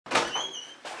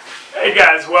Hey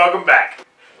guys, welcome back.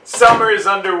 Summer is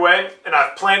underway and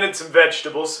I've planted some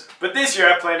vegetables, but this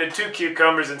year I planted 2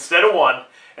 cucumbers instead of 1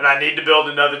 and I need to build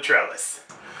another trellis.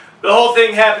 The whole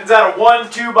thing happens out of 1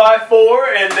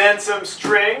 2x4 and then some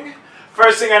string.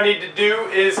 First thing I need to do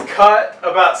is cut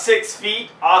about 6 feet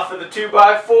off of the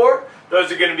 2x4.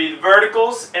 Those are going to be the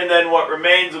verticals, and then what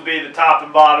remains will be the top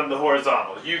and bottom, the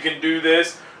horizontals. You can do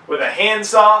this with a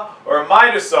handsaw or a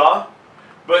miter saw.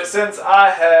 But since I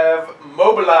have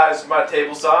mobilized my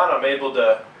table saw and I'm able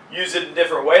to use it in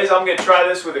different ways, I'm going to try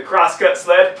this with a crosscut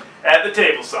sled at the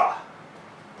table saw.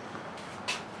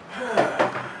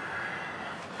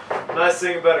 Nice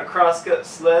thing about a crosscut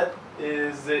sled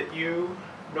is that you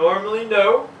normally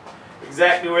know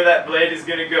exactly where that blade is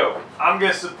going to go. I'm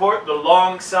going to support the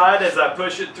long side as I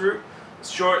push it through. The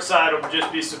short side will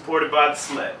just be supported by the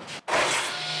sled.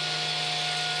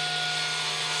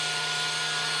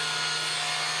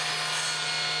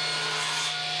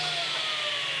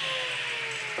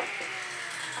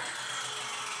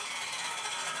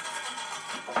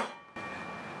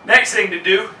 Next thing to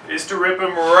do is to rip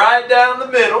them right down the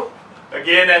middle,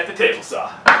 again at the table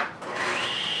saw.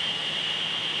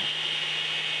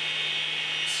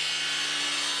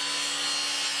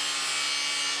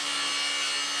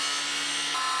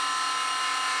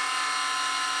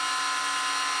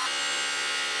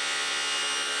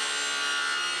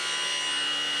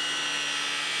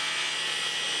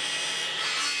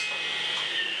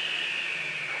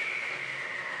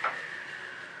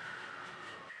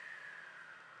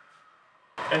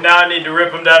 And now I need to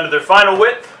rip them down to their final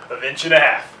width of 1.5 inches.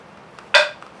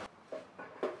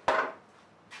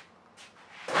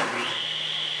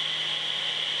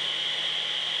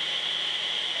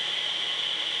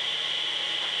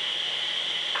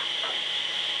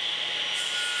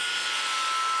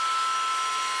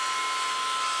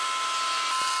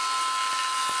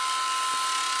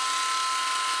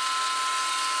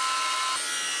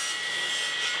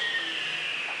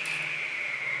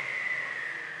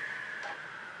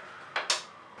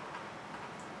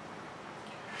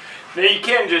 Now you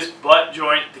can just butt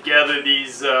joint together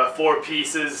these 4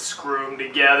 pieces, screw them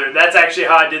together. That's actually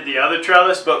how I did the other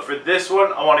trellis, but for this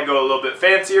one I want to go a little bit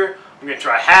fancier. I'm going to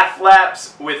try half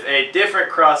laps with a different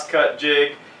crosscut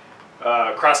jig,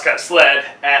 crosscut sled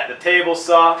at the table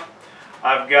saw.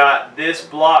 I've got this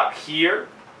block here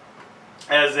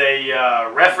as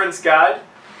a reference guide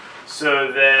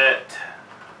so that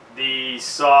the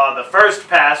saw, the first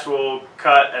pass will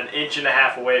cut 1.5 inches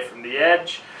away from the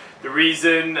edge. The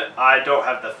reason I don't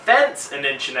have the fence 1.5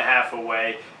 inches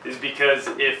away is because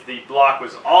if the block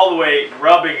was all the way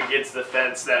rubbing against the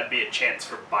fence, that'd be a chance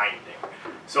for binding.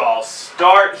 So I'll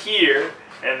start here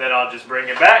and then I'll just bring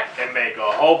it back and make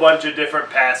a whole bunch of different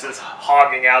passes,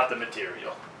 hogging out the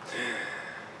material.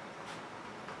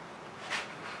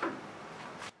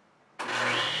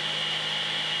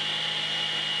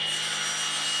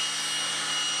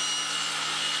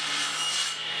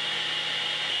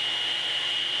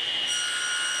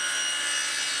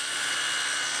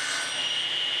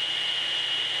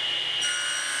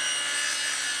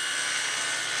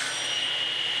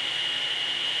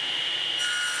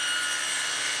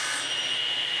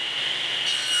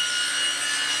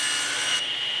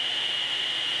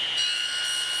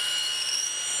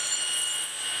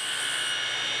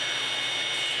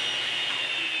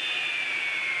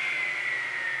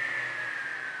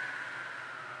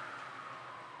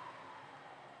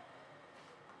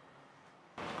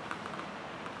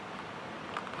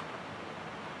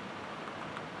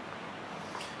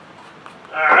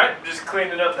 Alright, just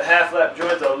cleaning up the half lap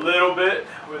joints a little bit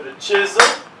with a chisel.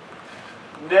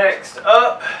 Next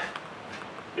up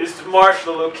is to mark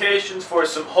the locations for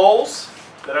some holes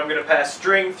that I'm going to pass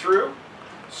string through.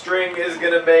 String is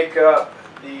going to make up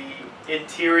the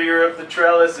interior of the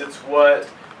trellis. It's what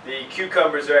the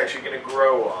cucumbers are actually going to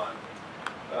grow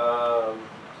on.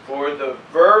 For the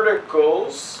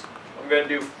verticals, I'm going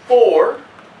to do 4.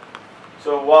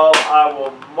 So while I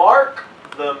will mark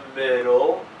the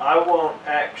middle, I won't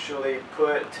actually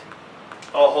put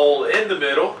a hole in the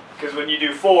middle, because when you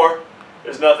do 4,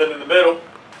 there's nothing in the middle.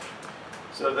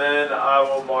 So then I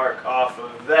will mark off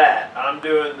of that. I'm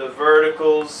doing the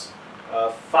verticals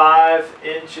 5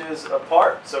 inches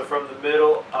apart. So from the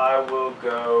middle, I will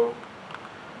go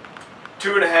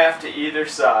 2.5 to either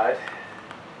side,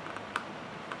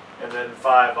 and then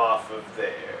 5 off of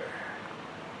there.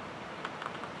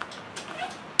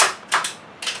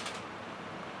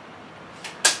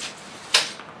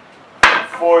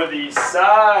 For the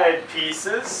side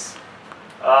pieces,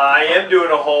 I am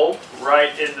doing a hole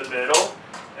right in the middle,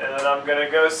 and then I'm going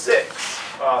to go 6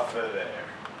 off of there.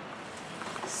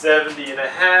 70 and a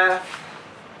half,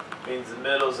 Means the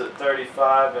middle's at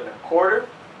 35 1/4.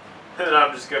 And then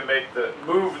I'm just going to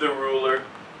move the ruler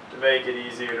to make it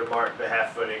easier to mark the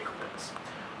half-foot increments.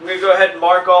 I'm going to go ahead and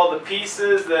mark all the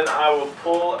pieces, then I will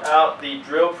pull out the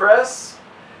drill press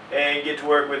and get to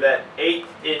work with that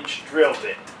 1/8" drill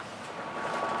bit.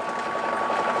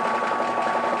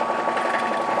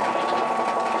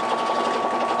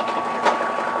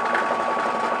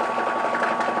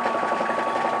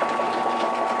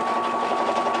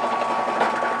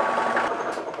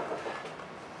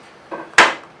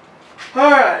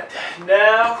 Alright,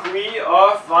 now we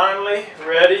are finally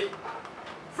ready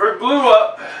for glue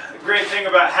up. The great thing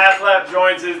about half-lap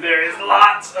joints is there is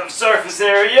lots of surface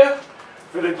area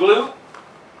for the glue.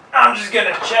 I'm just going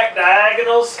to check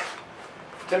diagonals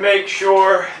to make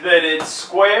sure that it's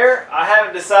square. I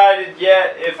haven't decided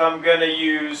yet if I'm going to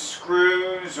use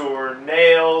screws or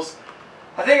nails.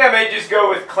 I think I may just go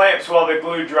with clamps while the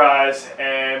glue dries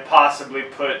and possibly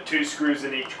put 2 screws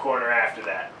in each corner after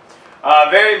that.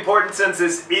 Very important, since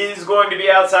this is going to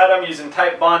be outside, I'm using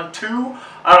Type Bond 2.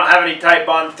 I don't have any Type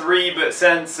Bond 3, but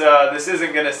since this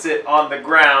isn't going to sit on the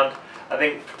ground, I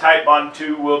think Type Bond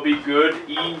 2 will be good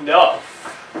enough.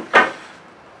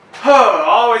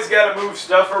 Always got to move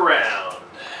stuff around.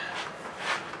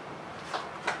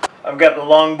 I've got the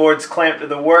longboards clamped to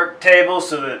the work table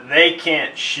so that they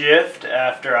can't shift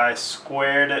after I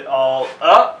squared it all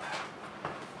up.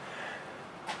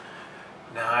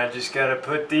 Now I just got to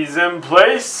put these in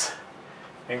place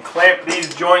and clamp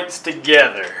these joints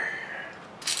together.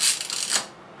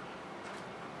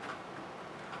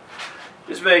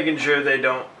 Just making sure they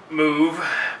don't move,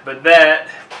 but that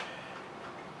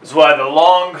is why the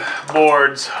long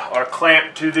boards are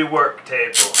clamped to the work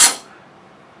table.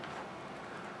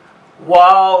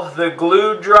 While the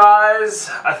glue dries,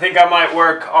 I think I might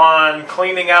work on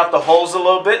cleaning out the holes a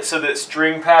little bit so that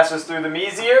string passes through them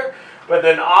easier, but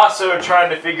then also trying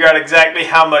to figure out exactly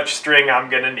how much string I'm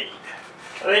going to need.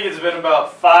 I think it's been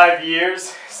about 5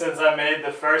 years since I made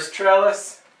the first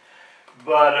trellis,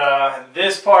 but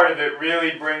this part of it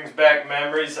really brings back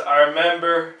memories. I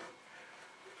remember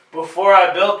before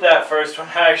I built that first one,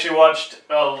 I actually watched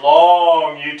a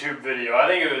long YouTube video. I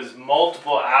think it was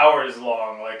multiple hours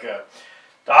long, like a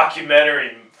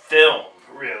documentary film,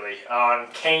 really, on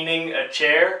caning a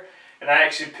chair. And I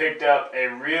actually picked up a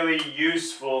really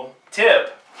useful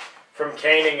tip from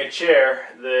caning a chair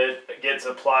that gets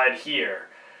applied here.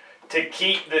 To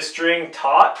keep the string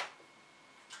taut,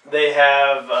 they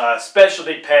have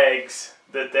specialty pegs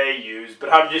that they use,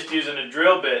 but I'm just using a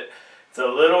drill bit. It's a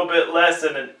little bit less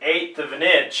than 1/8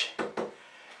 inch,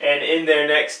 and in there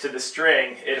next to the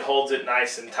string, it holds it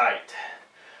nice and tight.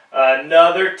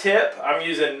 Another tip, I'm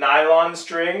using nylon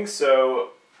string, so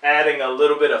adding a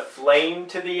little bit of flame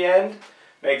to the end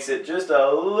makes it just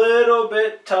a little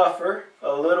bit tougher,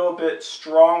 a little bit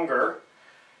stronger.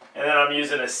 And then I'm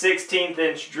using a 1/16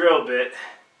 inch drill bit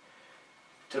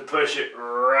to push it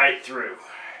right through.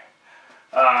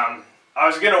 I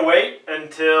was going to wait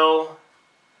until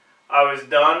I was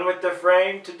done with the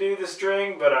frame to do the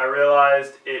string, but I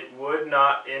realized it would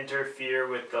not interfere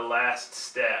with the last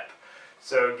step.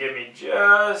 So give me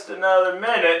just another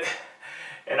minute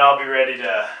and I'll be ready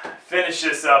to finish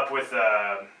this up with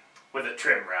a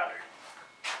trim router.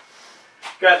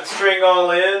 Got the string all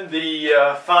in.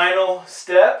 The final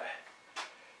step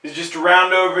is just to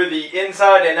round over the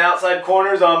inside and outside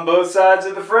corners on both sides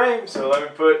of the frame. So let me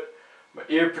put my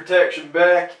ear protection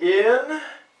back in.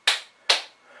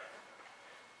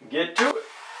 Get to it.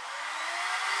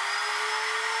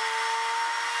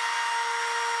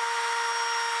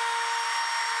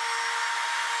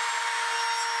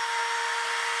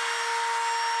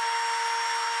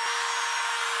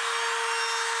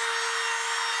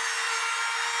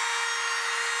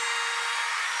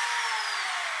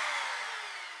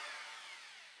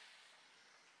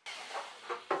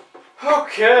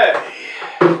 Okay,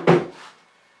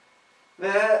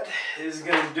 that is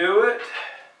going to do it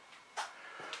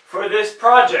for this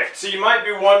project. So you might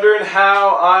be wondering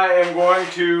how I am going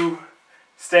to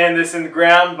stand this in the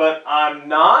ground, but I'm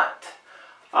not.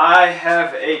 I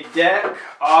have a deck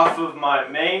off of my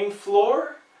main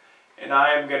floor, and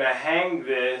I am going to hang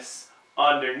this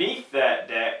underneath that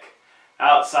deck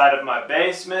outside of my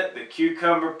basement. The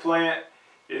cucumber plant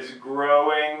is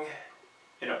growing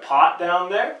in a pot down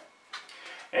there.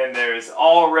 And there's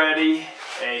already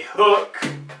a hook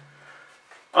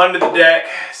under the deck,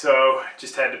 so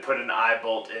just had to put an eye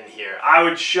bolt in here. I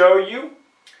would show you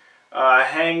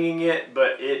hanging it,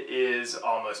 but it is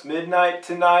almost midnight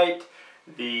tonight.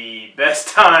 The best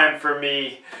time for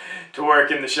me to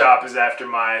work in the shop is after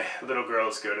my little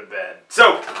girls go to bed.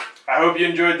 So, I hope you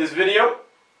enjoyed this video.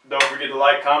 Don't forget to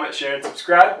like, comment, share, and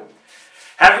subscribe.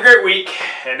 Have a great week,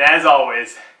 and as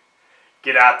always,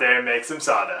 get out there and make some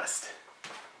sawdust.